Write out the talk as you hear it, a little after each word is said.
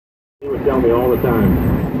He would tell me all the time,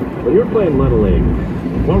 when you were playing Little League,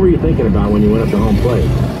 what were you thinking about when you went up to home plate?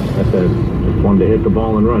 I said, just wanted to hit the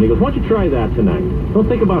ball and run. He goes, why don't you try that tonight? Don't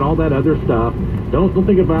think about all that other stuff. Don't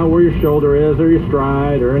think about where your shoulder is or your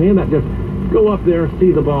stride or any of that. Just go up there, see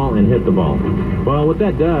the ball, and hit the ball. Well, what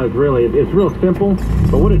that does, really, it's real simple,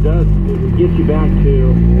 but what it does is it gets you back to,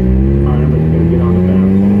 all right, I'm just going to get on the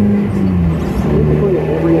fastball. Basically, at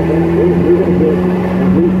every event, you're going to get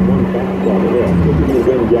at least one fastball to hit. This is a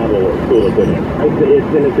game gavel school of hitting.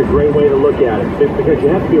 It's a great way to look at it, because you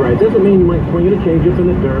have to be right. It doesn't mean you might swing it a changeup in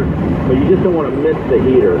the dirt, but you just don't want to miss the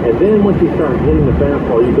heater. And then once you start hitting the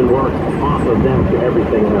fastball, you can work off of that to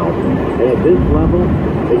everything else. And at this level,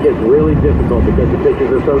 it gets really difficult because the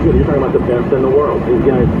pitchers are so good. You're talking about the best in the world. These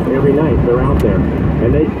guys, every night, they're out there.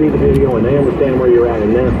 And they see the video and they understand where you're at.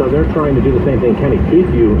 And then, so they're trying to do the same thing, kind of keep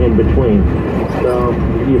you in between. So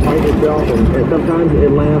you fight yourself, and sometimes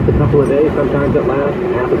it lasts a couple of days, sometimes it lasts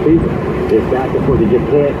half a season. It's back and forth. You just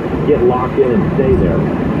can't get locked in and stay there.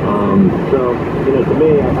 So, you know, to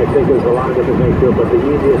me, I think there's a lot of different things to it, but the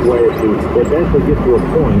easiest way is to eventually get to a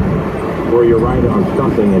point where you're right on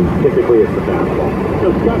something, and typically it's the fastball. So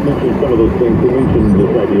Scott mentioned some of those things. He mentioned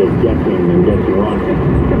this idea of guessing and guessing wrong.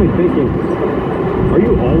 It got me thinking, are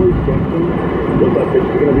you always guessing what that pitch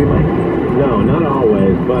is going to be like? No, not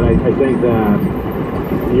always, but I think that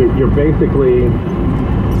you're basically,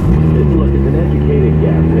 look, it's an educated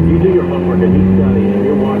guess. If you do your homework and you study and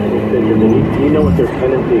you're watching these pitchers and you know what their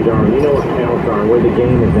tendencies are and you know what counts are and where the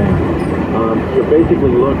game is at, you're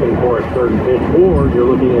basically looking for a certain pitch, or you're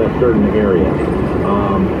looking at a certain area.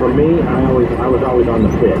 For me, I was always on the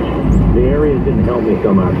pitch. The areas didn't help me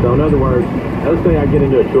so much. So in other words, let's say I get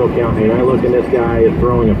into a 2-0 count and I look and this guy is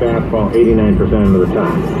throwing a fastball 89% of the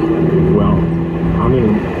time. Well, I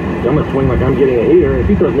mean, I'm going to swing like I'm getting a heater. If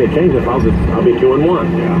he throws me a changeup, I'll be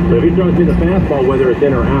 2-1. Yeah. But if he throws me the fastball, whether it's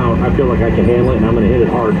in or out, I feel like I can handle it, and I'm going to hit it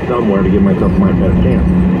hard somewhere to give myself my best chance.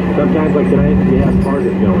 Sometimes, like tonight, he has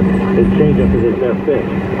targets going. His changeup is his best pitch.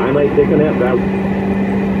 I might take a nap.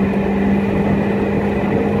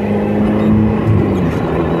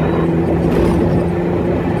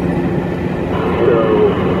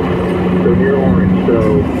 So near orange.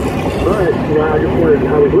 But, you know, I just wanted,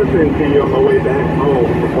 I was listening to you on my way back home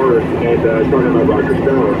from work and talking about Roger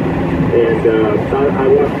Stone. And I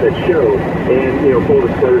watched that show. And, you know, full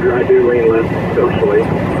disclosure, I do lean left socially.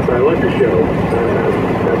 But I like the show.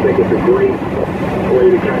 I think it's a great way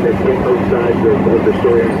to kind of get both sides of the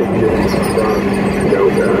story. I think from, you know,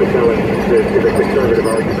 telling the conservative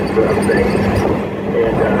arguments for other things.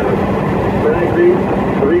 And, but I agree.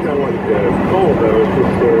 The reason I wanted to call, though, is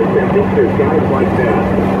just I think there's guys like that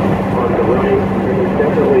on the right, and there's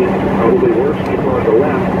definitely probably worse people on the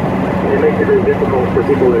left. It makes it very difficult for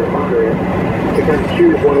people that are moderate to kind of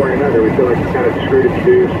choose one way or another. We feel like it's kind of screwed if you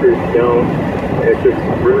do, screwed if you don't. It's just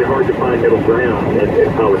really hard to find middle ground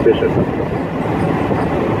in politicians.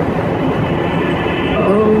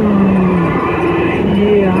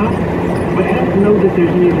 Yeah, but I don't know that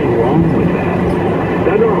there's anything wrong with that.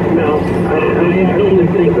 I don't know. I actually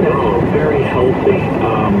think that's very healthy.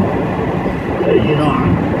 You know,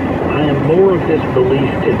 I am more of this belief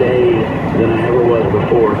today than I ever was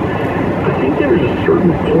before. I think there's a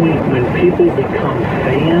certain point when people become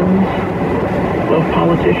fans of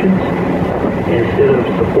politicians instead of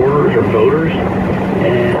supporters or voters,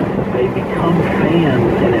 and they become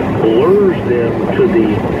fans, and it blurs them to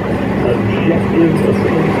the objective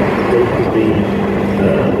opinions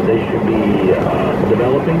they should be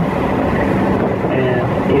developing. And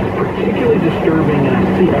it's particularly disturbing, and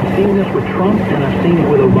I've seen this with Trump, and I've seen it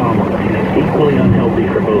with Obama, and it's equally unhealthy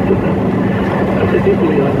for both of them. It's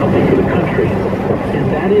equally unhealthy for the country, and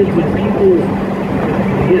that is when people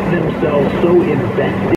get themselves so invested